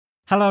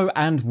Hello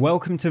and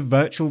welcome to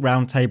Virtual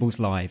Roundtables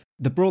Live,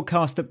 the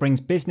broadcast that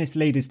brings business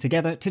leaders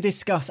together to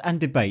discuss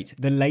and debate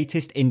the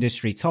latest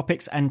industry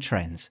topics and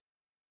trends.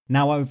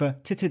 Now over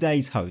to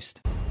today's host.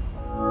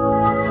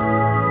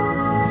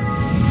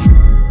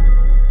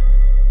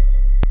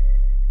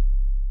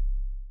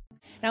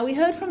 Now, we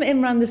heard from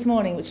Imran this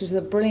morning, which was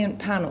a brilliant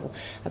panel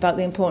about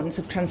the importance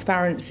of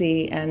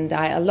transparency, and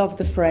I love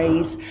the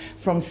phrase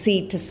from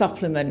seed to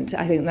supplement.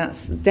 I think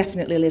that's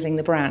definitely living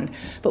the brand.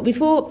 But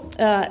before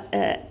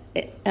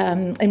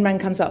Imran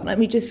comes up, let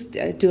me just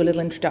do a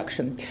little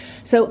introduction.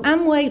 So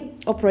Amway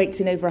operates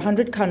in over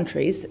 100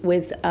 countries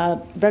with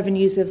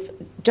revenues of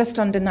just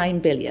under 9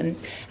 billion,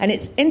 and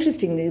it's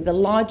interestingly the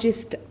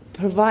largest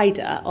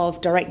provider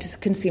of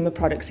direct-to-consumer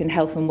products in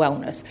health and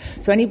wellness.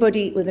 So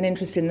anybody with an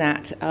interest in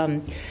that,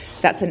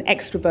 that's an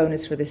extra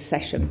bonus for this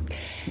session.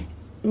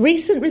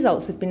 Recent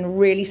results have been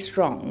really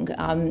strong.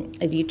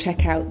 If you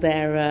check out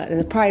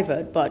their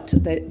private, but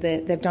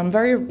they've done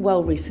very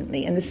well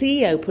recently. And the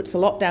CEO puts a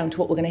lot down to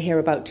what we're going to hear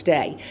about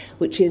today,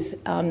 which is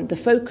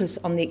the focus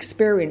on the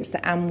experience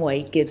that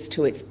Amway gives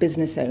to its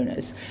business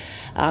owners,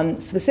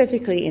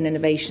 specifically in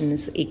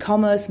innovations,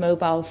 e-commerce,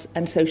 mobiles,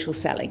 and social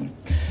selling.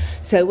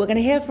 So we're going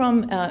to hear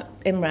from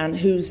Imran,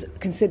 who's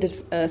considered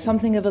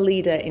something of a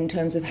leader in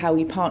terms of how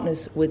he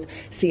partners with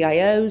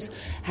CIOs,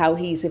 how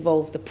he's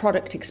evolved the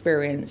product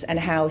experience, and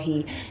how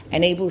he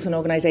enables an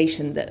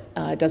organization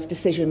that does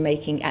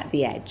decision-making at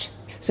the edge.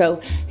 So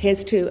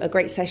here's to a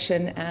great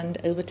session, and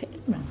over to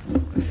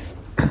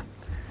Imran.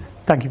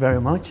 Thank you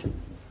very much.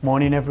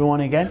 Morning,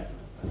 everyone, again.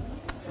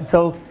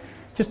 So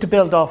just to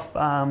build off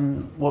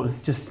what was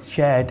just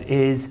shared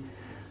is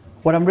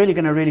what I'm really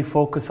going to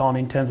focus on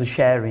in terms of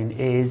sharing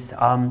is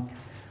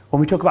when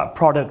we talk about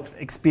product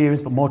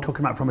experience, but more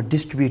talking about from a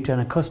distributor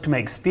and a customer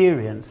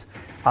experience,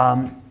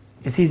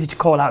 it's easy to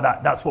call out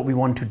that that's what we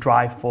want to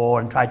drive for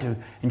and try to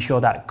ensure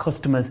that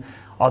customers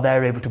are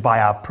there able to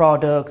buy our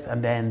products,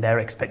 and then their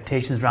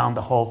expectations around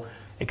the whole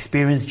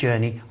experience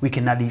journey we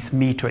can at least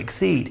meet or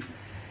exceed.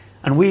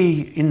 And we,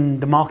 in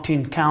the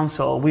Marketing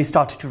Council, we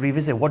started to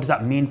revisit what does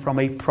that mean from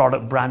a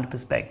product brand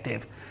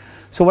perspective.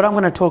 So what I'm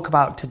going to talk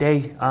about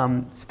today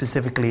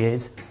specifically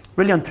is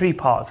really on three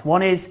parts.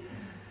 One is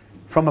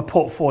from a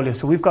portfolio.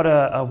 So we've got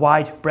a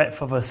wide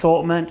breadth of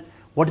assortment.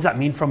 What does that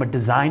mean from a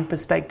design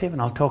perspective?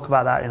 And I'll talk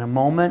about that in a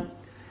moment.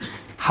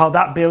 How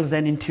that builds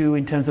then into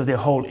in terms of the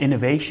whole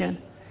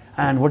innovation.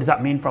 And what does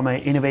that mean from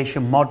an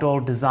innovation model,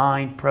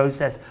 design,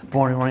 process,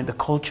 more on the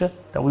culture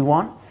that we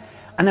want.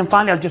 And then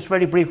finally, I'll just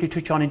very briefly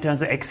touch on in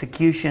terms of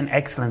execution,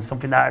 excellence,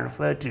 something that I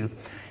referred to.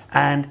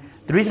 And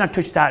the reason I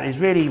touch that is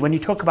really when you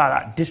talk about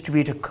that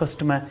distributor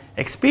customer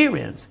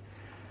experience,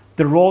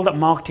 the role that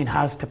marketing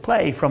has to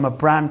play from a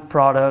brand,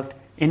 product,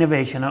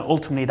 innovation, and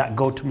ultimately that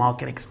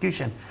go-to-market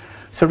execution.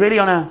 So really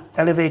on an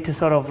elevator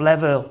sort of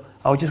level,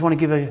 I would just want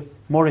to give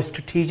a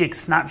strategic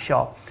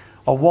snapshot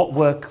of what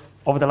work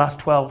over the last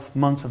 12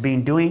 months have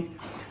been doing,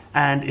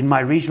 and in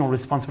my regional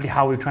responsibility,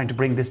 how we're trying to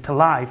bring this to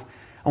life.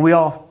 And we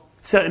are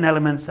certain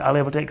elements I'll be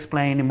able to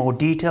explain in more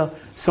detail.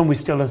 Some we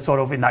still are sort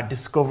of in that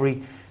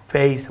discovery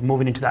phase,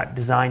 moving into that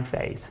design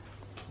phase.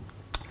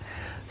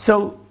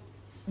 So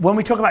when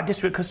we talk about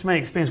distributor customer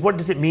experience, what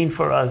does it mean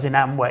for us in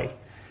Amway?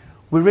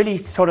 We really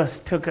sort of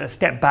took a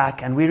step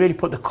back and we really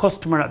put the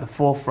customer at the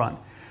forefront.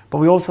 But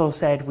we also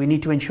said we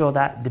need to ensure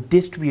that the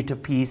distributor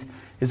piece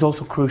is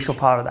also a crucial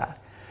part of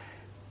that.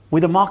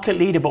 We're the market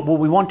leader, but what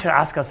we want to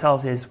ask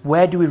ourselves is,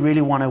 where do we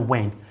really want to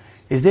win?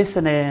 Is this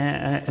an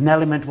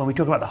element when we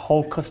talk about the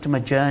whole customer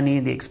journey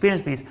and the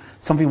experience piece,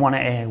 something we want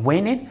to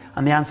win in?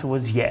 And the answer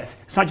was yes.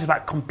 It's not just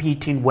about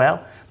competing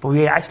well, but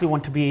we actually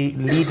want to be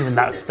leader in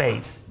that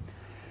space.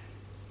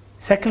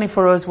 Secondly,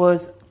 for us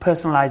was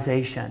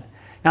personalization.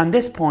 Now, at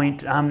this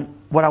point,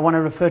 what I want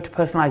to refer to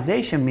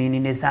personalization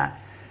meaning is that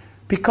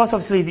because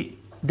obviously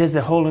there's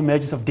a whole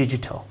emergence of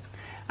digital.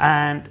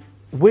 And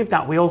with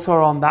that, we also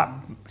are on that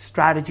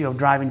strategy of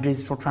driving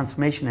digital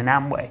transformation in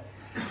Amway.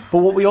 But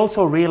what we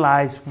also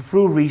realized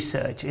through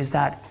research is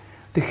that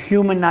the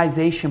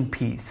humanization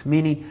piece,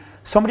 meaning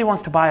somebody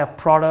wants to buy a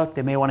product,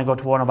 they may want to go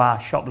to one of our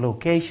shop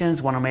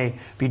locations, one may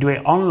be doing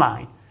it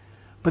online,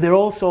 but they're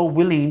also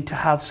willing to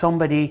have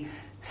somebody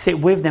sit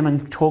with them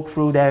and talk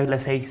through their,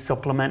 let's say,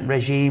 supplement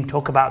regime,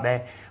 talk about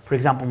their, for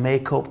example,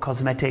 makeup,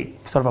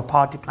 cosmetic, sort of a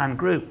party plan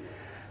group.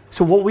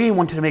 So what we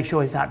wanted to make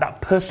sure is that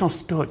that personal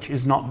touch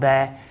is not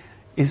there,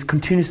 is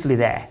continuously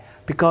there.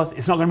 Because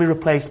it's not going to be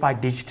replaced by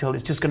digital,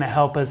 it's just going to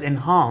help us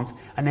enhance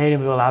and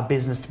enable our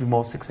business to be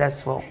more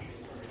successful.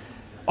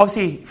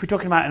 Obviously, if we're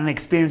talking about an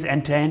experience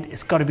end-to-end,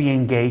 it's got to be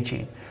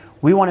engaging.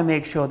 We want to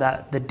make sure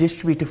that the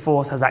distributor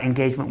force has that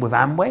engagement with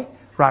Amway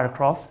right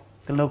across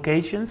the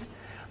locations,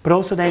 but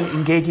also then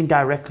engaging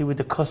directly with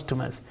the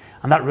customers.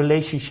 And that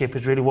relationship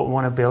is really what we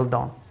want to build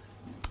on.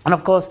 And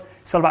of course,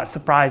 it's all about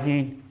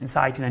surprising,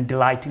 inciting, and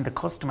delighting the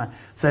customer.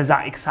 So there's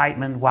that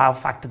excitement, wow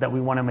factor that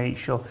we want to make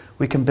sure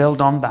we can build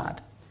on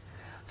that.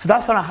 So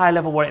that's on a high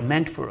level what it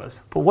meant for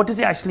us. But what does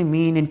it actually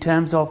mean in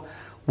terms of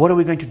what are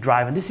we going to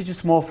drive? And this is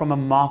just more from a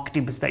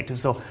marketing perspective.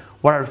 So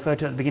what I referred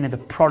to at the beginning, the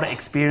product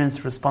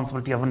experience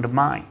responsibility of under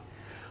mine.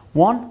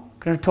 One, we're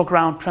going to talk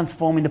around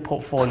transforming the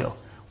portfolio.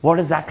 What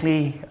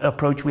exactly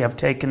approach we have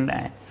taken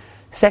there.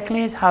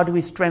 Secondly is how do we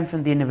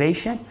strengthen the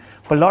innovation?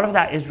 But a lot of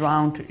that is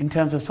around in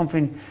terms of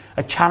something,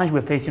 a challenge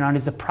we're facing around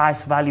is the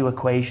price value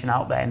equation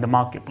out there in the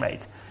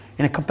marketplace.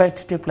 In a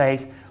competitive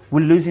place, we're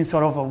losing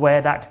sort of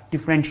where that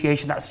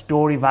differentiation, that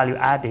story value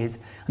add is.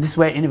 And this is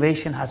where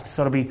innovation has to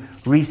sort of be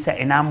reset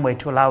in Amway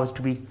to allow us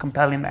to be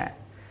compelling there.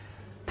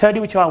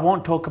 Thirdly, which I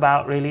won't talk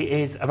about really,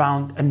 is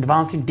around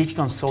advancing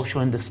digital and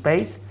social in the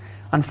space.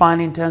 And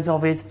finally, in terms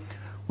of is,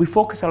 we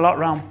focus a lot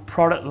around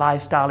product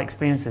lifestyle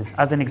experiences.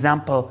 As an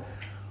example,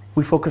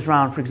 we focus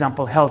around, for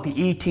example, healthy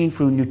eating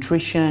through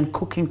nutrition,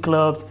 cooking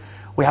clubs.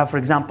 We have, for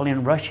example,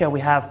 in Russia, we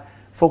have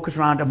focus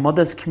around a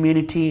mother's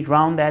community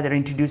around there. They're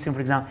introducing, for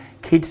example,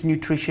 kids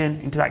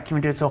nutrition into that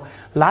community. So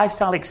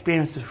lifestyle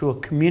experiences through a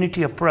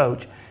community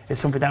approach is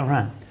something that we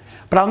run.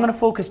 But I'm going to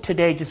focus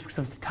today, just because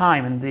of the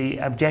time and the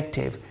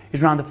objective,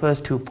 is around the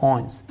first 2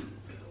 points.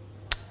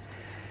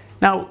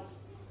 Now,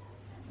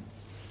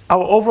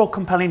 our overall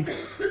compelling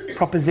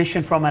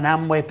proposition from an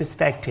Amway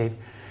perspective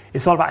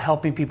is all about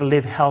helping people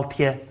live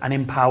healthier and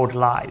empowered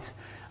lives.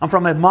 And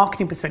from a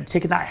marketing perspective,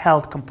 taking that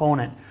health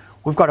component,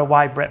 we've got a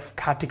wide breadth of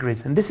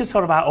categories. And this is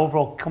sort of our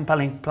overall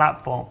compelling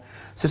platform.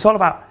 So it's all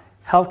about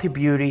healthy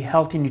beauty,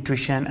 healthy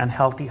nutrition, and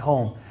healthy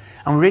home.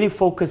 And we really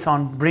focus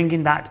on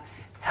bringing that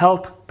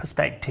health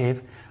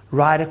perspective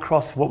right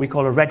across what we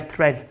call a red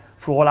thread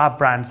for all our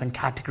brands and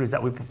categories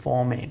that we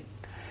perform in.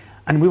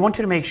 And we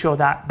wanted to make sure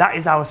that that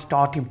is our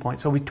starting point.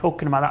 So we're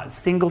talking about that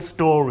single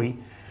story,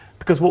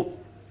 because what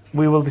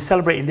we will be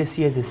celebrating this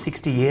year is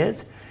 60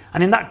 years.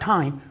 And in that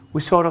time,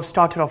 we sort of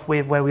started off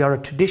with where we are a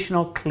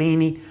traditional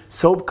cleaning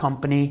soap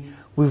company.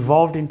 We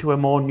evolved into a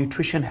more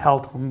nutrition,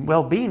 health, and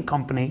well-being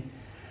company.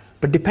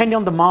 But depending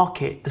on the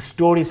market, the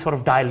story is sort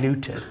of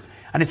diluted.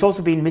 And it's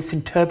also been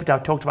misinterpreted. I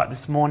talked about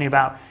this morning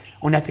about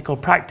unethical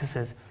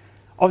practices.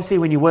 Obviously,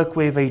 when you work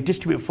with a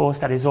distributed force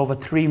that is over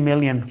 3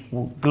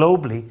 million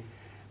globally,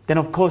 then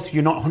of course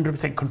you're not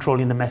 100%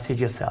 controlling the message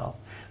yourself.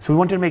 So we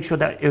wanted to make sure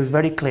that it was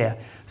very clear.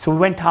 So we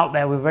went out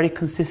there with a very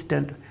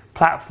consistent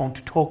platform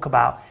to talk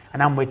about,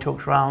 and Amway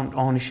talked around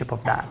ownership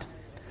of that.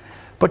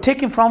 But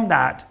taking from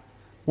that,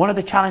 one of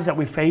the challenges that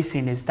we're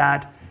facing is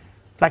that,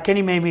 like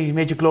any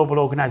major global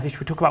organization,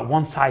 we talk about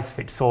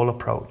one-size-fits-all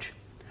approach.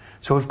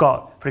 So we've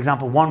got, for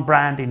example, one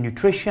brand in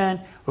nutrition,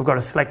 we've got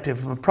a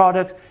selective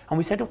product, and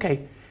we said,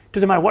 okay,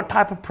 doesn't matter what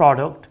type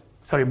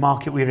of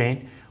market we're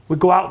in, we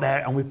go out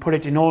there and we put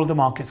it in all of the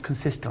markets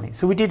consistently.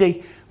 So we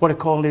did what I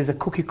call is a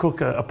cookie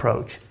cooker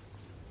approach.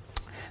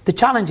 The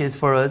challenges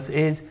for us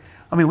is,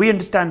 we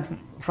understand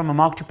from a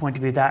marketing point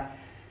of view that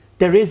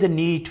there is a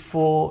need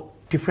for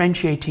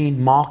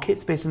differentiating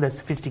markets based on their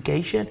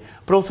sophistication,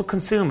 but also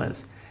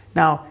consumers.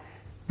 Now,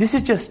 this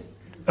is just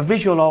a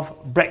visual of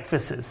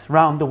breakfasts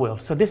around the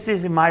world. So this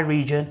is in my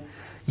region,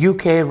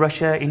 UK,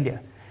 Russia,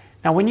 India.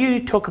 Now, when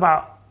you talk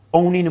about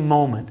owning a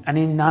moment, and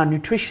in our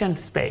nutrition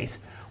space,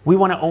 we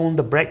want to own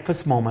the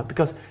breakfast moment,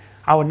 because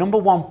our number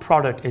one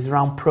product is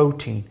around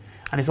protein,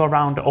 and it's all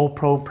around all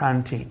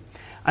protein.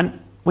 And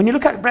when you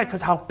look at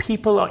breakfast, how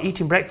people are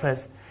eating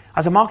breakfast,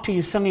 as a marketer,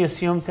 you suddenly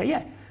assume,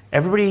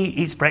 everybody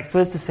eats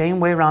breakfast the same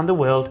way around the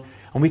world,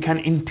 and we can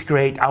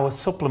integrate our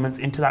supplements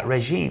into that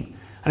regime.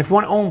 And if we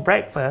want to own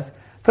breakfast,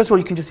 first of all,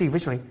 you can just see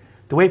visually,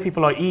 the way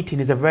people are eating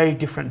is a very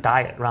different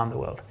diet around the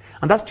world.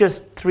 And that's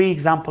just 3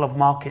 examples of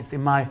markets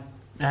in my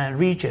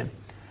region.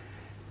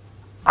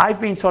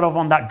 I've been sort of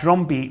on that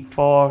drumbeat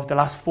for the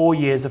last 4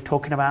 years of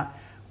talking about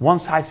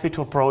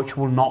one-size-fits-all approach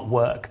will not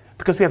work,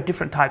 because we have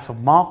different types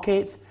of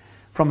markets,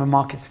 from a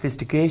market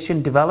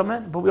sophistication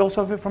development, but we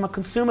also have it from a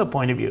consumer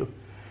point of view.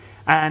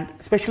 And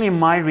especially in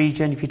my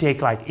region, if you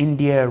take like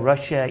India,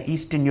 Russia,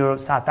 Eastern Europe,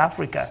 South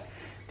Africa,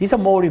 these are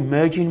more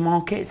emerging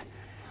markets.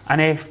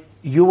 And if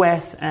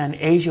US and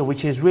Asia,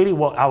 which is really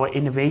what our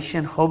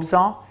innovation hubs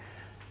are,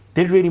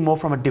 they're really more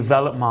from a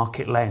developed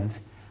market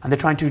lens. And they're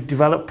trying to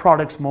develop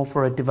products more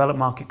for a developed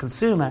market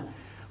consumer,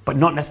 but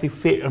not necessarily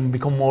fit and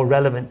become more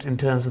relevant in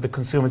terms of the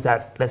consumers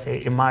that, let's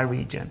say, in my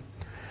region.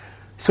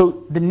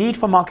 So the need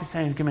for market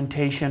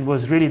segmentation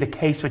was really the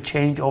case for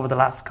change over the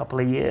last couple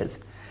of years.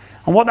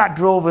 And what that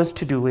drove us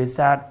to do is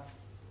that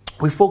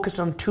we focused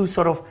on 2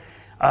 sort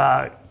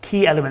of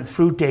key elements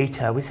through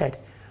data. We said,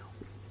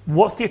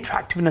 what's the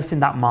attractiveness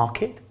in that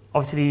market,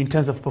 obviously in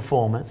terms of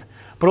performance,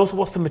 but also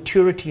what's the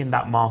maturity in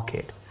that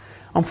market.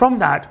 And from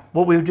that,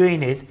 what we were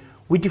doing is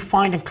we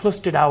defined and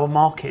clustered our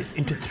markets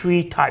into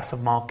 3 types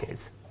of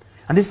markets.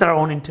 And this is our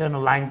own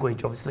internal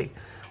language, obviously.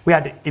 We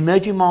had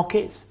emerging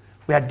markets,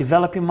 we had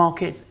developing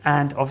markets,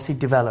 and obviously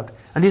developed.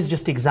 And these are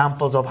just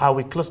examples of how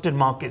we clustered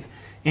markets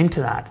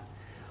into that.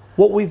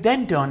 What we've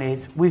then done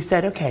is we've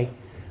said, okay,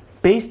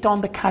 based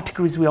on the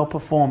categories we are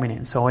performing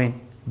in, so in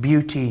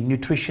beauty,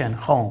 nutrition,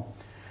 home,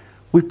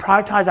 we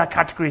prioritize our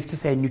categories to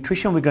say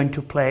nutrition we're going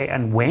to play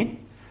and win.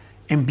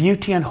 In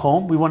beauty and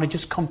home, we want to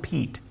just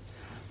compete.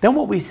 Then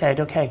what we said,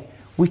 okay,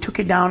 we took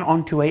it down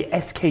onto a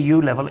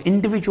SKU level,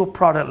 individual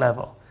product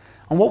level.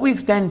 And what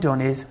we've then done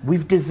is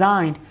we've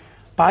designed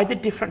by the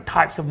different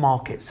types of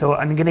markets. So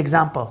I'll give an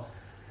example.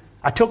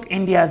 I took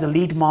India as a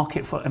lead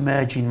market for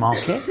emerging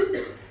market,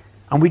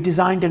 and we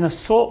designed an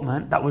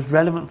assortment that was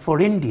relevant for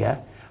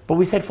India, but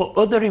we said for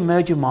other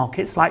emerging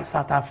markets like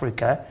South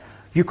Africa,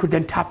 you could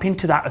then tap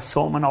into that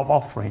assortment of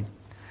offering.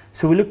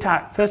 So we looked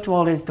at, first of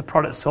all, is the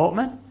product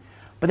assortment,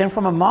 but then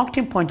from a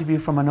marketing point of view,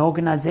 from an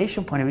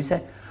organization point of view, we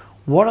said,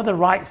 what are the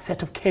right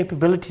set of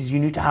capabilities you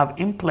need to have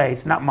in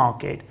place in that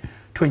market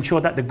to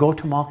ensure that the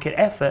go-to-market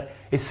effort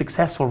is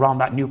successful around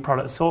that new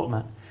product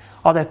assortment?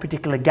 Are there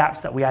particular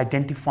gaps that we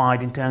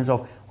identified in terms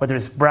of whether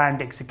it's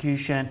brand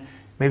execution,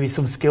 maybe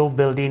some skill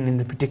building in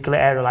a particular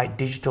area like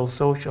digital,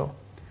 social?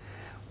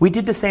 We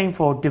did the same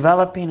for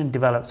developing and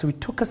develop. So we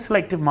took a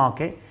selective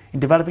market. In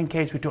developing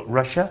case, we took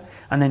Russia,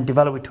 and then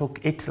develop, we took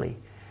Italy.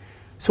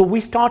 So we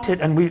started,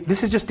 and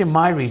this is just in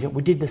my region,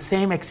 we did the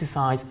same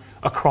exercise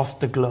across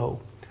the globe.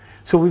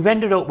 So we've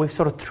ended up with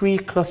sort of 3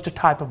 cluster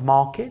type of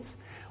markets,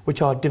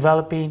 which are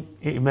developing,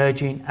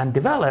 emerging, and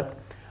developed.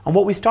 And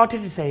what we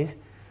started to say is,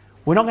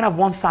 we're not going to have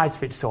one size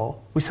fits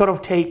all. We sort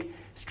of take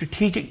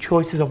strategic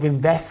choices of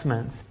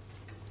investments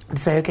and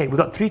say, okay, we've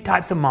got 3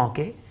 types of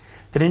market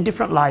that are in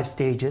different life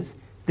stages.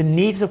 The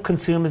needs of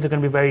consumers are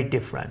going to be very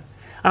different.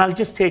 And I'll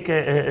just take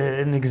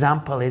an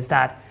example, is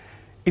that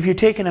if you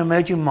take an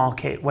emerging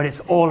market where it's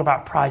all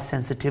about price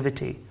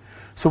sensitivity,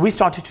 so we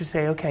started to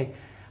say, okay,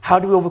 how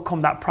do we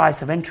overcome that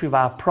price of entry of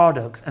our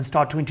products and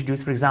start to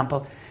introduce, for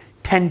example,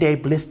 10-day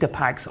blister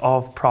packs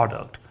of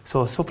product.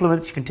 So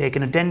supplements you can take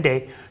in a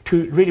 10-day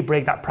to really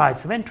break that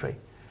price of entry.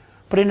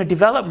 But in a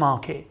developed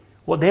market,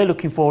 what they're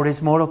looking for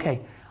is more,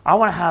 okay, I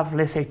want to have,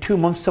 let's say, 2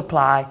 months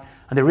supply,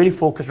 and they're really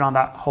focused around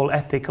that whole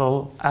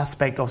ethical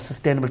aspect of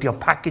sustainability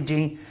of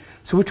packaging.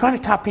 So we're trying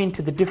to tap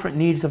into the different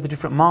needs of the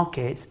different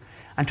markets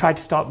and try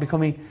to start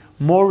becoming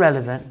more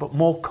relevant but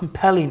more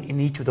compelling in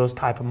each of those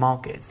type of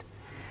markets.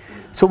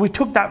 So we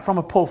took that from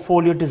a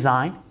portfolio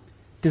design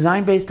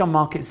based on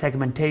market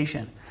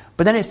segmentation.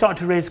 But then it started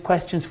to raise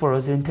questions for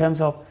us in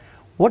terms of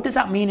what does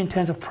that mean in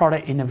terms of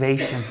product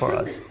innovation for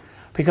us?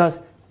 Because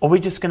are we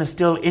just going to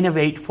still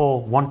innovate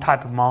for one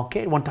type of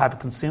market, one type of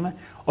consumer,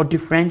 or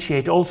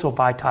differentiate also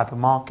by type of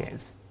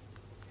markets?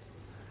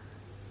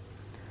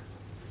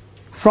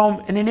 From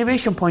an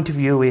innovation point of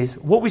view, is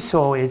what we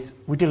saw is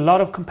we did a lot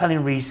of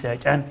compelling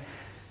research, and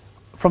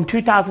from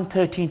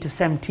 2013 to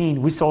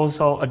 17, we saw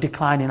also a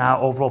decline in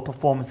our overall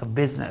performance of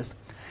business.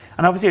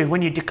 And obviously,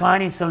 when you're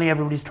declining, suddenly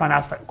everybody's trying to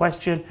ask that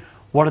question,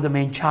 what are the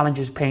main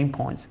challenges, pain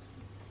points?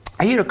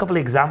 I hear a couple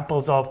of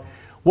examples of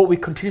what we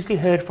continuously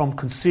heard from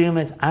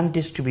consumers and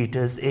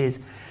distributors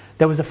is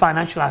there was a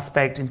financial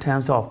aspect in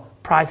terms of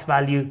price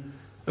value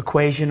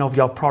equation of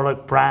your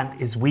product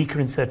brand is weaker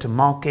in certain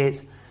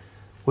markets.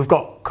 We've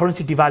got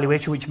currency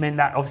devaluation, which meant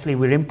that obviously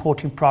we're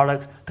importing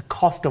products. The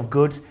cost of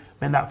goods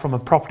meant that from a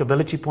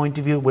profitability point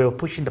of view, we were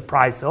pushing the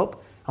price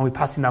up and we're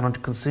passing that on to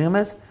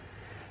consumers.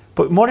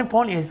 But more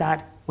importantly is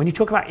that when you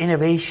talk about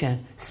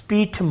innovation,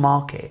 speed to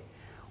market,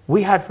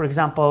 we had, for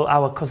example,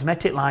 our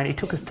cosmetic line, it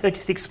took us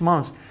 36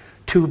 months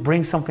to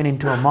bring something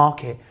into a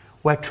market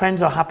where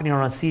trends are happening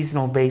on a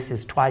seasonal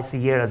basis twice a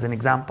year as an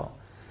example.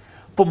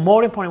 But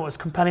more importantly, what's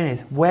compelling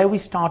is where we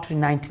started in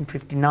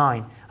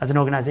 1959 as an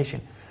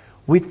organization,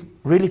 we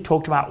really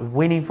talked about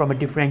winning from a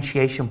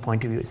differentiation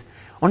point of view.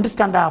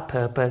 Understand our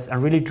purpose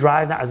and really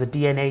drive that as a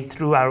DNA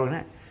through our own.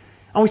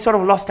 And we sort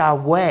of lost our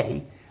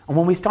way. And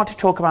when we started to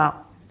talk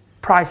about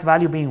price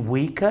value being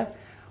weaker,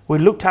 we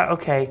looked at,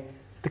 okay,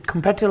 the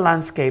competitive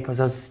landscape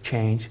has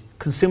changed,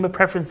 consumer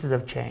preferences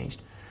have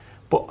changed,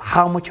 but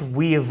how much have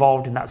we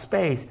evolved in that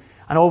space?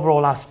 And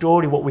overall, our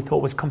story, what we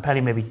thought was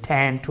compelling maybe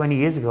 10, 20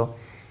 years ago,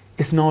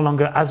 is no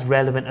longer as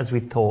relevant as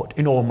we thought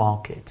in all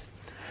markets.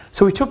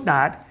 So we took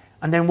that,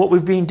 and then what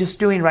we've been just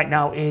doing right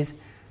now is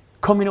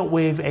coming up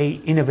with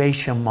an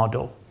innovation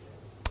model.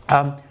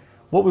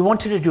 What we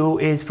wanted to do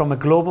is from a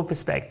global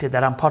perspective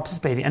that I'm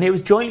participating, and it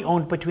was jointly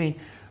owned between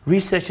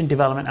research and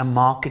development and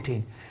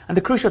marketing. And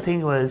the crucial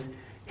thing was,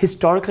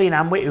 historically in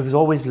Amway, it was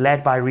always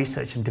led by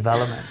research and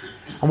development.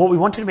 And what we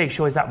wanted to make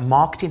sure is that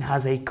marketing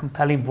has a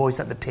compelling voice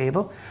at the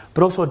table,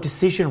 but also a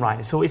decision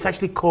right. So it's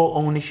actually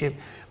co-ownership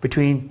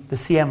between the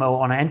CMO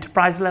on an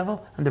enterprise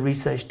level and the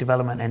research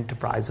development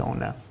enterprise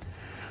owner.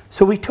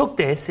 So we took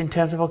this in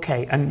terms of,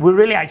 okay, and we're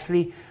really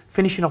actually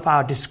finishing off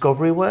our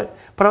discovery work,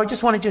 but I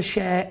just want to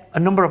share a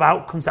number of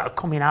outcomes that are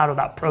coming out of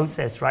that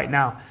process right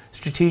now,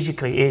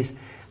 strategically, is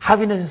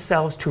having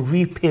ourselves to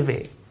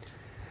repivot.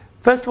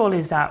 First of all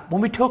is that when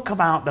we talk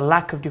about the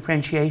lack of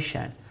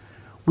differentiation,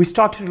 we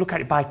started to look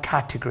at it by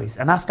categories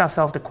and asked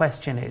ourselves the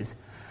question is,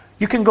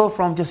 you can go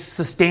from just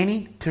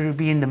sustaining to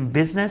being the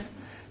business,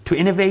 to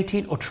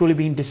innovating or truly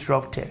being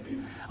disruptive.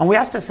 And we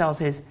asked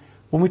ourselves is,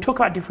 when we talk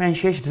about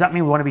differentiation, does that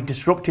mean we want to be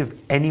disruptive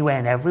anywhere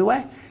and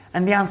everywhere?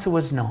 And the answer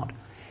was not.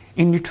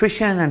 In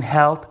nutrition and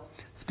health,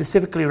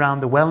 specifically around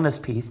the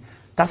wellness piece,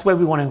 that's where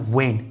we want to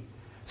win.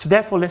 So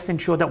therefore, let's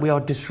ensure that we are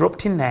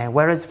disrupting there.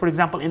 Whereas, for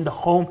example, in the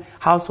home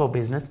household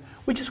business,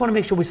 we just want to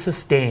make sure we're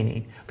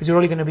sustaining because we're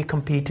only going to be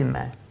competing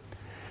there.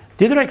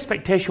 The other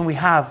expectation we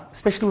have,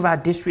 especially with our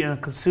distributor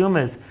and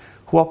consumers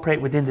who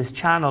operate within this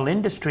channel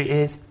industry,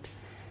 is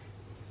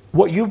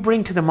what you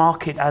bring to the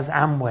market as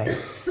Amway,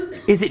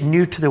 is it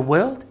new to the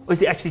world, or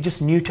is it actually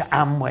just new to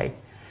Amway?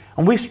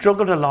 And we've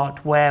struggled a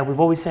lot where we've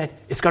always said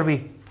it's got to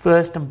be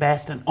first and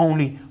best and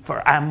only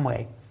for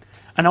Amway.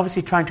 And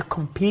obviously trying to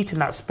compete in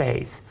that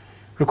space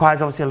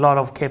requires obviously a lot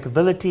of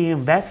capability,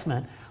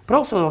 investment, but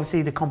also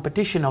obviously the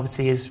competition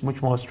obviously is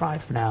much more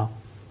strife now.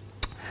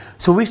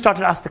 So we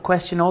started to ask the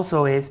question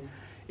also is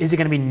it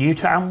going to be new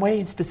to Amway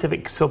in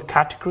specific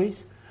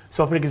subcategories?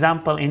 So for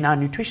example, in our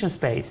nutrition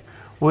space,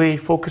 we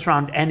focus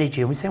around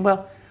energy and we say,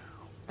 well,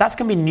 that's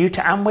going to be new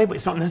to Amway, but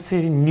it's not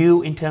necessarily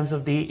new in terms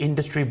of the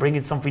industry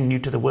bringing something new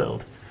to the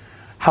world.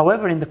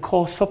 However, in the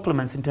core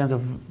supplements, in terms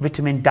of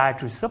vitamin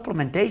dietary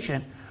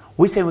supplementation,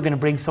 we say we're going to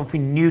bring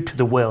something new to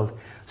the world.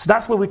 So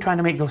that's where we're trying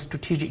to make those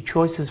strategic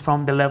choices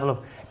from the level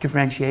of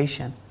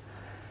differentiation.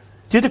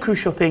 The other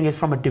crucial thing is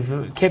from a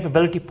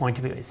capability point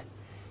of view is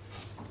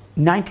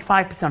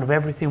 95% of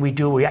everything we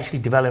do, we actually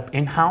develop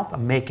in-house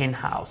and make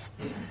in-house.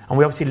 And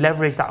we obviously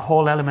leverage that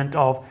whole element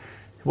of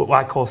what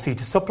I call C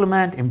to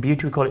supplement. In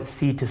beauty, we call it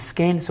C to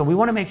skin. So we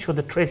want to make sure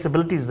the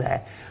traceability is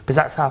there because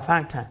that's our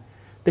factor.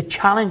 The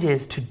challenge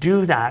is to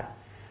do that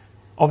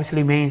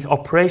obviously means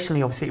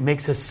operationally, obviously it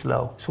makes us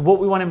slow. So what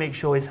we want to make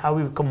sure is how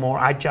we become more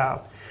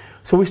agile.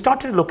 So we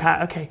started to look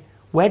at, okay,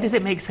 where does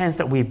it make sense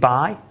that we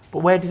buy, but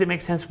where does it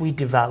make sense we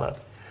develop?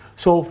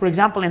 So for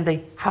example, in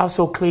the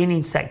household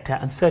cleaning sector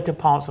and certain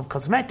parts of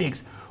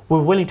cosmetics,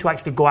 we're willing to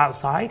actually go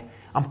outside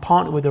and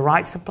partner with the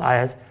right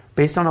suppliers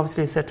based on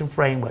obviously a certain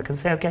framework and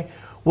say, okay,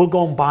 we'll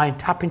go and buy and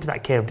tap into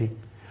that capability.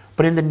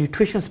 But in the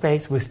nutrition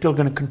space, we're still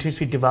going to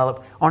continuously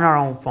develop on our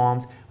own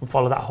farms and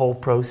follow that whole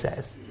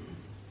process.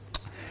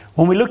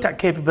 When we looked at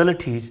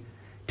capabilities,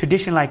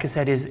 tradition, like I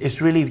said,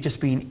 is really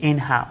just being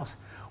in-house.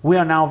 We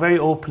are now very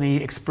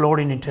openly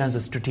exploring in terms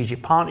of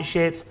strategic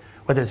partnerships,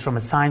 whether it's from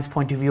a science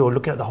point of view or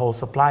looking at the whole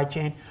supply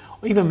chain,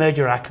 or even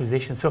merger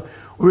acquisition. So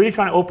we're really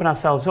trying to open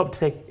ourselves up to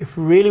say, if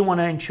we really want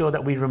to ensure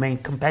that we remain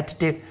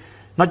competitive,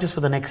 not just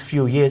for the next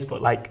few years,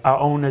 but like our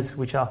owners,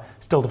 which are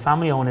still the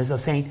family owners, are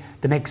saying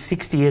the next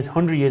 60 years,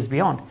 100 years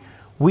beyond,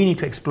 we need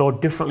to explore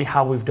differently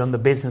how we've done the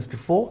business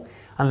before,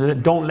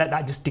 and don't let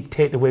that just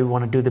dictate the way we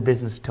want to do the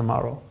business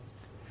tomorrow.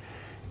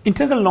 In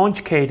terms of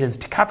launch cadence,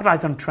 to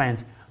capitalize on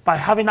trends, by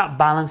having that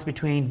balance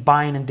between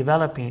buying and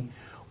developing,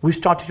 we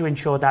started to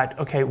ensure that,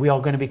 okay, we are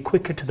going to be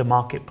quicker to the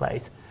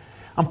marketplace.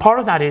 And part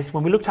of that is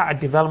when we looked at our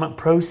development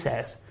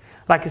process,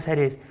 like I said,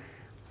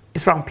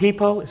 it's around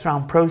people, it's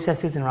around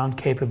processes, and around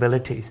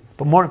capabilities.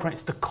 But more important,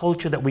 it's the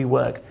culture that we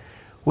work.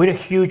 We're a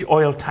huge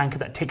oil tanker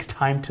that takes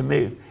time to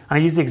move. And I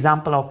use the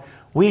example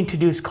of we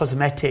introduce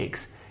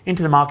cosmetics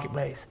into the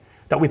marketplace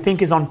that we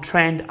think is on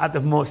trend at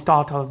the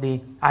start of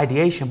the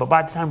ideation, but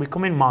by the time we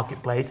come in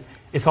marketplace,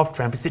 it's off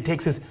trend because it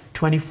takes us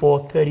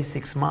 24,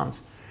 36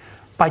 months.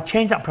 By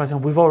changing that process,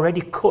 we've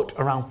already cut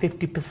around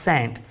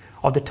 50%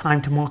 of the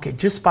time to market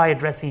just by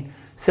addressing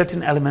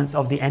certain elements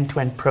of the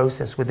end-to-end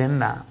process within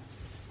that.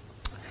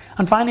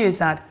 And finally is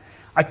that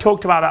I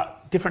talked about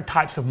that different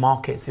types of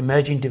markets,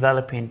 emerging,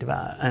 developing,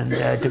 and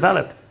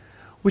developed.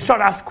 We start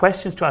to ask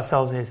questions to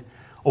ourselves is,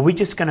 are we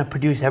just going to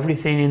produce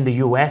everything in the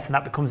US and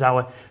that becomes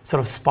our sort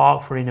of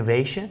spark for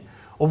innovation?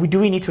 Or do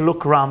we need to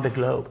look around the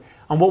globe?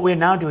 And what we're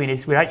now doing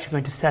is we're actually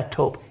going to set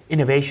up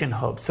innovation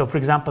hubs. So for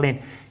example,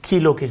 in key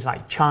locations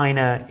like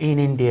China, in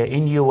India,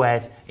 in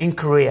US, in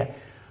Korea,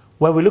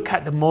 where we look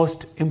at the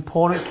most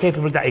important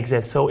capability that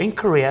exists. So in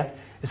Korea,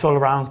 it's all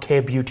around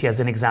K-beauty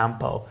as an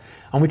example.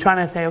 And we're trying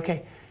to say,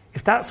 okay,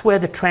 if that's where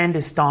the trend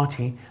is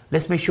starting,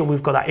 let's make sure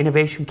we've got that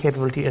innovation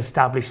capability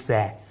established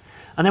there.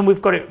 And then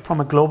we've got it from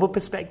a global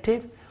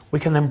perspective. We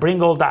can then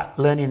bring all that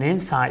learning and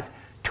insights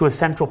to a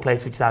central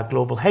place, which is our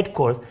global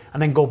headquarters,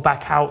 and then go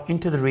back out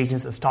into the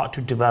regions and start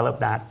to develop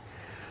that.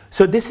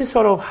 So this is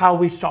sort of how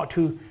we start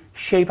to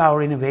shape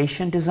our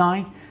innovation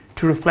design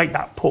to reflect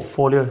that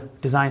portfolio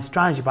design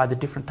strategy by the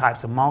different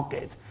types of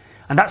markets.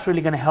 And that's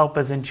really going to help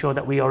us ensure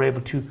that we are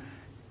able to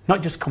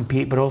not just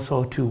compete, but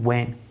also to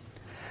win.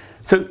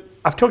 So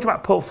I've talked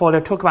about portfolio,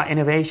 talked about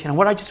innovation, and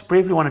what I just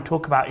briefly want to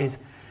talk about is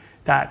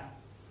that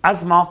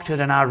as marketer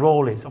and our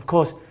role is, of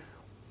course,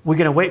 we're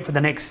going to wait for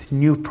the next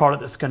new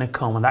product that's going to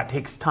come, and that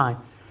takes time.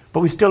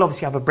 But we still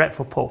obviously have a breadth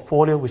of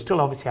portfolio. We still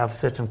obviously have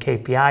certain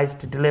KPIs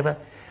to deliver.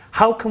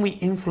 How can we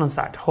influence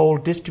that whole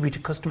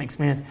distributed customer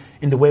experience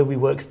in the way we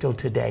work still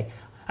today?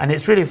 And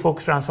it's really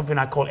focused around something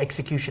I call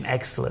execution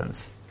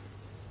excellence.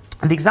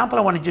 And the example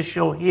I want to just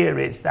show here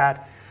is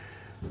that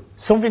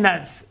something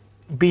that's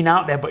been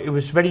out there, but it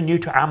was very new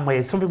to Amway,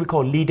 is something we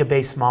call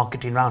leader-based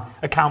marketing, around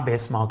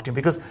account-based marketing,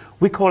 because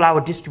we call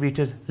our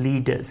distributors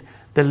leaders.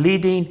 They're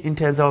leading in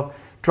terms of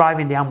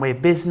driving the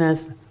Amway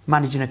business,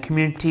 managing a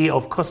community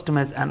of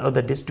customers and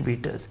other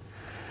distributors.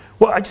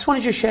 What I just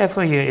wanted to share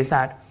for you is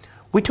that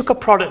we took a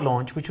product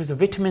launch, which was a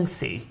vitamin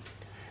C,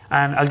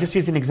 and I'll just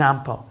use an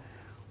example.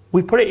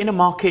 We put it in a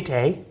market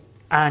A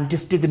and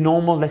just did the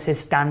normal, let's say,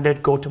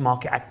 standard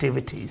go-to-market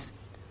activities.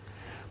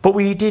 But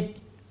we did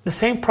the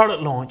same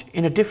product launch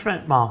in a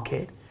different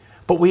market,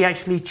 but we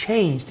actually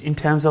changed in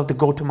terms of the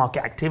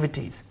go-to-market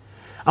activities.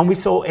 And we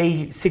saw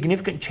a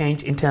significant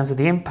change in terms of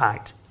the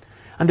impact.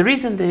 And the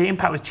reason the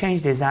impact was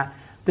changed is that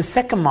the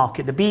second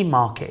market, the B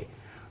market,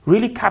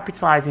 really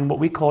capitalizing what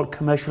we call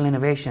commercial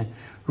innovation,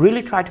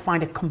 really tried to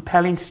find a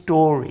compelling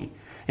story.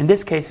 In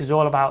this case, it's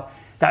all about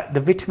that the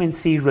vitamin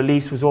C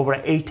release was over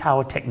an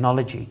 8-hour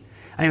technology.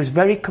 And it was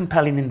very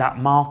compelling in that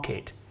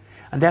market.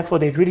 And therefore,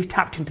 they really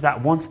tapped into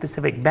that one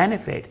specific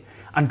benefit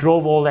and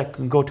drove all their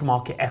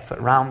go-to-market effort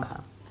around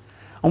that.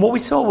 And what we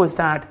saw was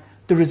that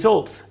the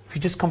results, if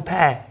you just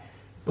compare,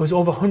 it was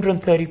over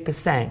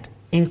 130%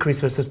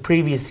 increase versus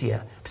previous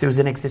year, because it was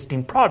an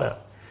existing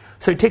product.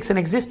 So it takes an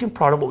existing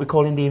product, what we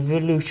call in the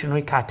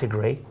evolutionary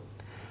category,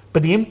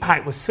 but the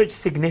impact was such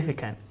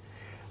significant.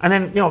 And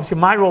then, obviously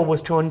my role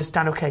was to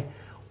understand, okay,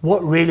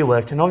 what really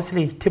worked? And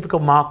obviously typical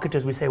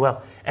marketers, we say,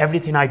 well,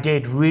 everything I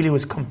did really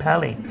was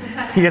compelling,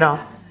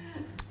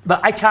 But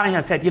I challenged,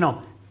 I said,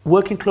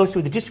 working closely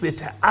with the distributors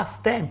to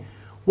ask them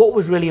what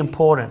was really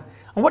important.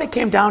 And what it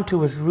came down to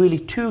was really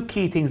two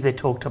key things they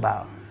talked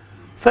about.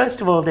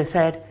 First of all, they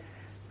said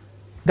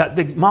that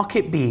the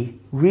market B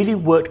really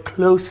worked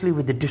closely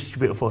with the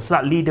distributor force, so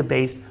that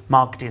leader-based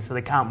marketing, so the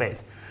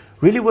account-based,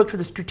 really worked with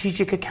the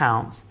strategic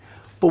accounts.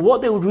 But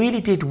what they really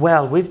did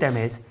well with them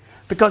is,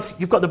 because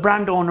you've got the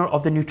brand owner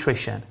of the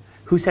nutrition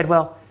who said,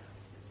 well,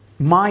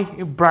 my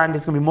brand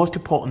is going to be most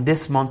important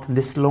this month in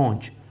this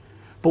launch.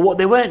 But what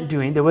they weren't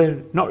doing, they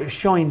were not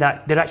showing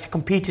that they're actually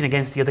competing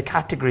against the other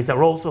categories that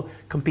are also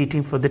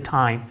competing for the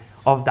time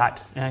of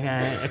that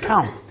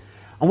account.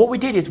 And what we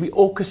did is we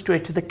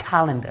orchestrated the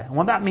calendar. And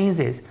what that means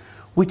is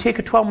we take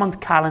a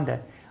 12-month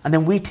calendar and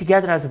then we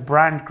together as a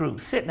brand group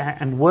sit there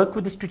and work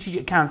with the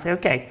strategic account and say,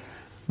 okay,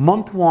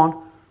 month one,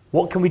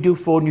 what can we do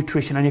for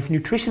nutrition? And if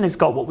nutrition has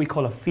got what we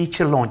call a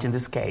feature launch in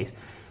this case,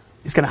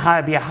 it's going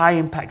to be a high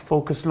impact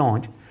focused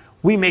launch.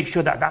 We make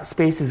sure that that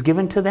space is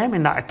given to them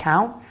in that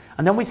account.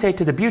 And then we say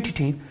to the beauty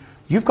team,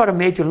 you've got a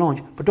major launch,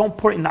 but don't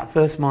put it in that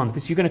first month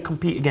because you're going to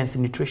compete against the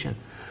nutrition.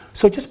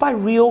 So just by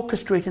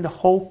reorchestrating the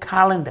whole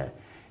calendar,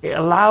 it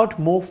allowed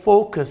more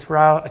focus for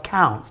our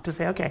accounts to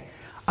say, okay,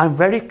 I'm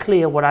very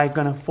clear what I'm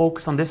going to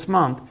focus on this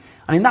month.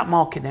 And in that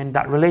market then,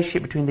 that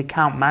relationship between the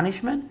account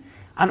management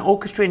and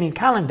orchestrating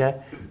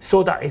calendar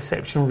saw that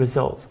exceptional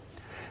results.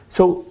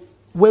 So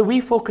where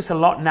we focus a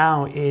lot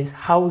now is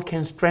how we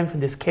can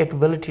strengthen this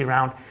capability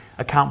around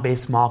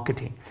account-based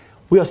marketing.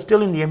 We are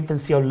still in the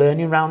infancy of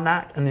learning around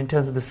that and in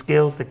terms of the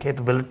skills, the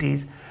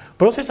capabilities,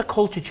 but also it's a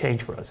culture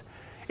change for us.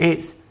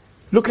 It's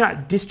looking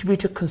at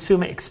distributor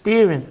consumer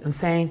experience and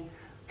saying,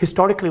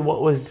 historically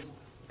what was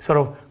sort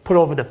of put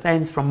over the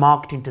fence from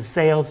marketing to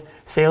sales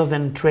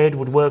then trade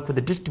would work with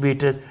the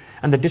distributors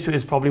and the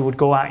distributors probably would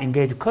go out and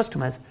engage with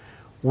customers.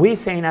 We're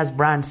saying as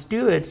brand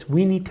stewards,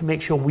 we need to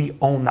make sure we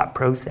own that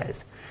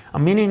process.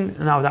 And meaning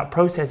now that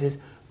process is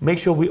make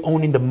sure we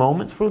own in the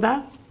moments through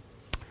that.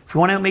 If we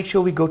want to make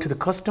sure we go to the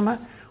customer,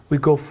 we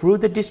go through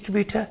the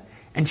distributor,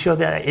 ensure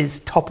that it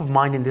is top of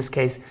mind, in this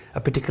case, a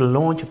particular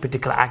launch, a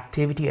particular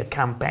activity, a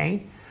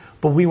campaign.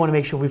 But we want to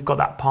make sure we've got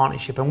that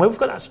partnership. And when we've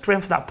got that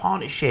strength of that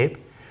partnership,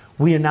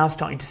 we are now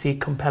starting to see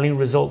compelling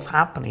results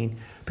happening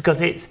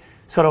because it's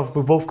sort of,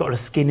 we've both got a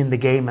skin in the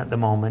game at the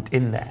moment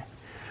in there.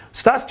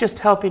 So that's just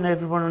helping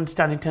everyone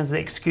understand in terms of the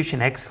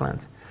execution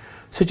excellence.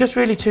 So just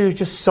really to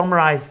just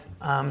summarize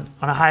on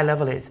a high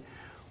level is,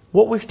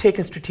 what we've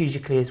taken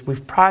strategically is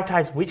we've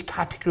prioritized which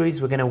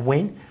categories we're going to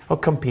win or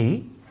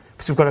compete,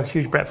 because we've got a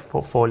huge breadth of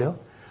portfolio.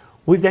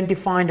 We've then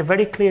defined a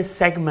very clear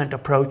segment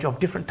approach of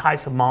different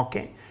types of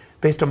market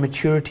based on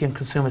maturity and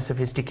consumer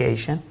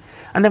sophistication.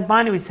 And then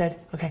finally we said,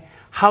 okay,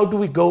 how do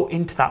we go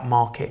into that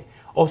market?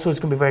 Also, it's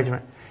going to be very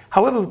different.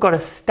 However, we've got a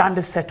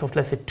standard set of,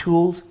 let's say,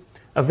 tools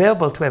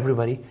available to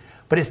everybody,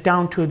 but it's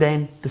down to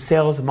then the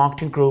sales and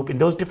marketing group in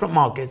those different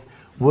markets,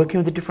 working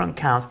with the different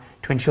accounts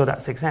to ensure that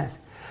success.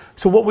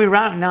 So what we're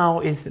around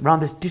now is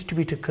around this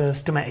distributor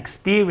customer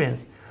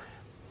experience.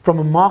 From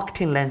a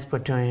marketing lens,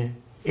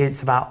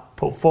 it's about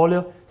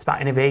portfolio, it's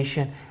about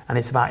innovation, and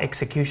it's about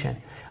execution.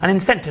 And in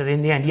center,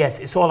 in the end, yes,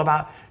 it's all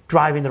about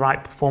driving the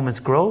right performance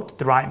growth,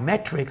 the right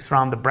metrics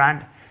around the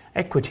brand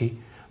equity.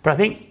 But I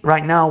think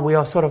right now we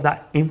are sort of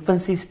that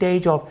infancy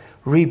stage of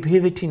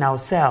repivoting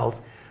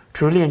ourselves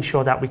to really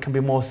ensure that we can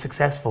be more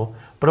successful,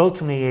 but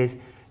ultimately is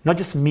not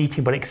just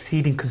meeting but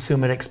exceeding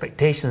consumer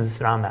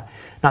expectations around that.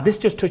 Now this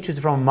just touches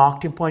from a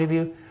marketing point of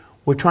view.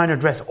 We're trying to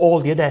address all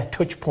the other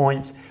touch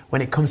points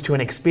when it comes to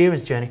an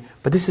experience journey,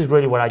 but this is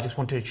really what I just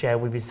wanted to share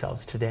with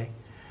yourselves today.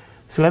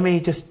 So let me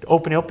just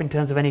open it up in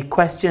terms of any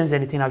questions,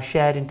 anything I've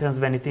shared in terms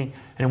of anything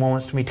anyone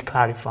wants me to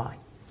clarify.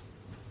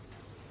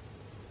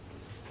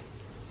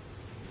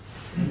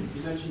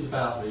 You mentioned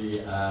about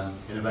the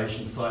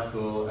innovation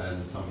cycle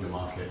and some of your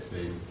markets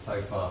being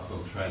so fast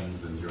on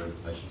trends and your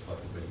innovation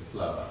cycle being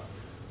slower.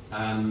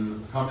 I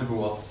can't remember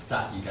what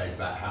stat you gave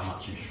about how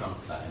much you've shrunk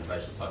that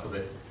innovation cycle,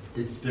 but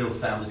it still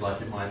sounded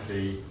like it might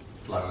be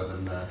slower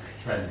than the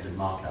trends in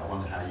market. I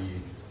wonder how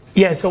you...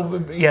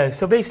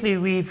 So basically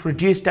we've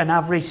reduced an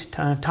average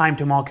time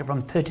to market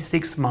from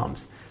 36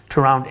 months to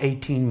around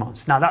 18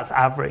 months. Now that's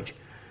average.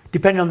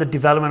 Depending on the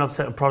development of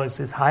certain products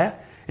is higher.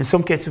 In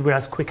some cases we're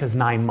as quick as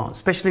 9 months.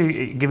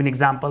 Especially, give an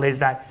example, is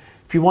that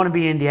if you want to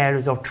be in the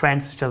areas of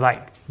trends such as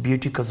like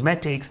beauty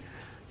cosmetics,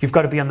 you've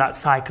got to be on that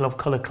cycle of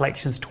colour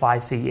collections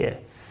twice a year.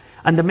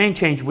 And the main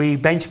change, we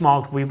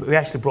benchmarked, we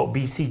actually brought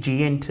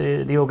BCG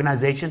into the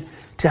organisation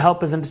to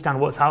help us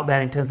understand what's out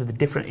there in terms of the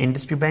different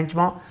industry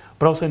benchmark,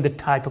 but also in the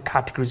type of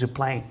categories we're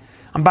playing.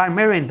 And by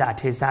mirroring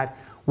that is that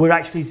we're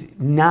actually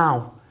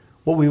now,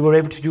 what we were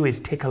able to do is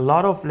take a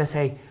lot of, let's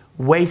say,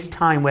 waste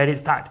time where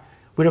it's that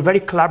we're a very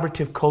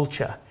collaborative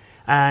culture.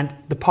 And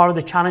the part of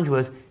the challenge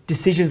was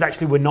decisions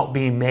actually were not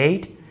being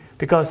made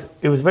because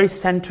it was very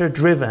center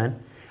driven.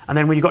 And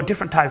then when you got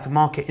different types of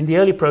market, in the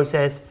early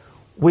process,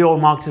 we all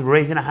marketers were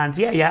raising our hands,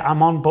 yeah,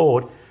 I'm on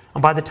board.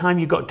 And by the time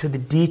you got to the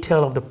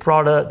detail of the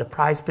product, the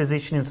price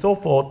position and so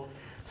forth,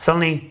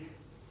 suddenly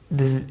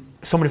there's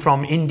somebody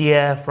from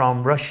India,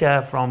 from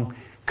Russia, from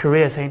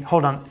Korea saying,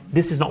 hold on,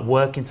 this is not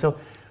working. So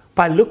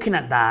by looking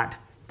at that,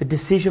 the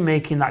decision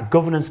making, that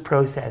governance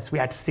process, we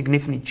had to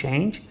significantly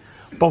change.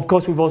 But of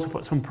course, we've also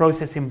put some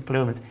process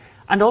improvements.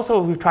 And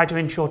also we've tried to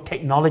ensure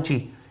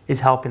technology is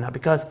helping that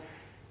because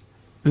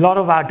a lot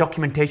of our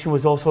documentation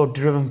was also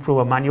driven through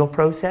a manual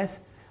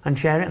process and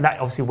sharing, and that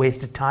obviously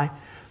wasted time.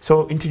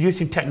 So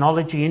introducing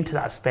technology into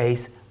that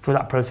space for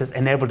that process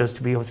enabled us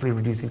to be obviously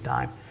reducing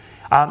time.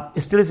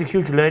 It still is a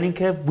huge learning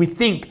curve. We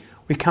think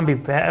we can be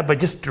better, but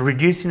just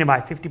reducing it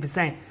by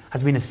 50%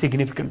 has been a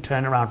significant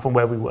turnaround from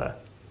where we were.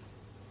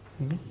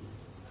 Okay.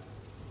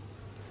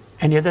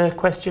 Any other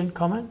question,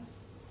 comment?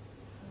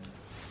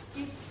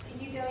 Did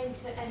you go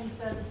into any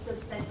further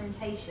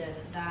sub-segmentation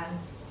than,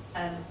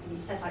 you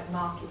said like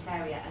market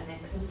area and then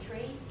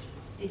country?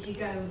 Did you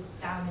go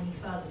down any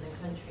further than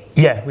country?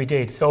 Yeah, we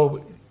did.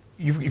 So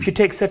if you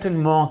take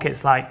certain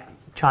markets like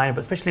China, but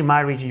especially in my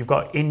region, you've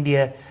got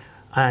India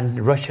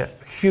and Russia,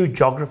 huge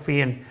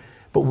geography,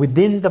 but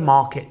within the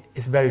market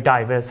it's very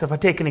diverse. So if I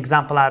take an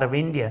example out of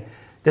India,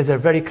 there's a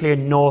very clear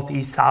north,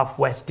 east, south,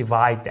 west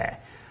divide there.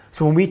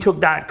 So when we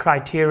took that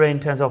criteria in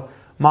terms of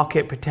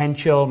market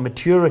potential,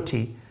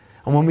 maturity,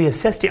 and when we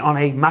assessed it on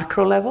a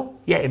macro level,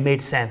 yeah, it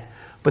made sense.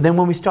 But then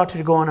when we started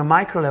to go on a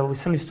micro level, we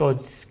suddenly saw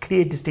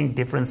clear, distinct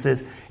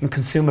differences in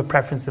consumer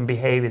preference and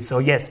behavior. So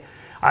yes,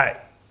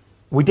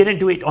 we didn't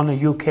do it on a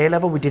UK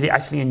level. We did it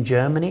actually in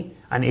Germany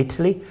and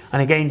Italy.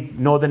 And again,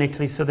 Northern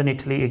Italy, Southern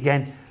Italy,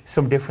 again,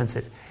 some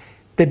differences.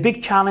 The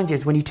big challenge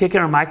is when you take it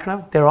on a micro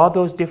level, there are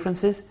those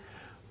differences,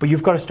 but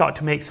you've got to start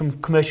to make some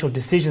commercial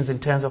decisions in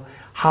terms of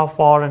how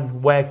far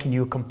and where can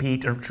you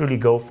compete and truly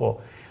go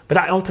for. But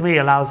that ultimately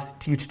allows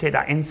you to take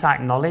that insight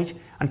and knowledge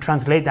and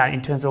translate that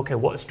in terms of, okay,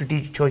 what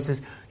strategic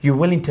choices you're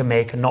willing to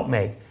make and not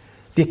make.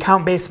 The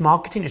account-based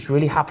marketing is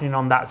really happening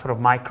on that sort of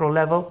micro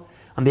level,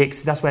 and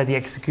that's where the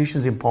execution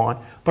is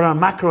important. But on a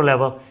macro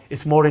level,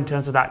 it's more in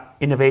terms of that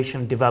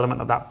innovation, development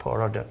of that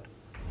product.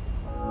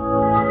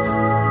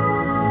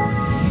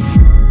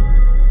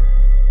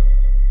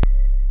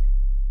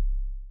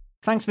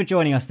 Thanks for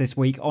joining us this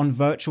week on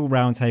Virtual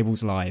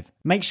Roundtables Live.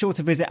 Make sure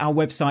to visit our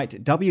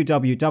website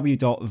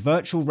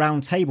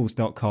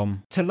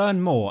www.virtualroundtables.com to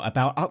learn more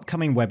about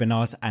upcoming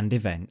webinars and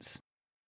events.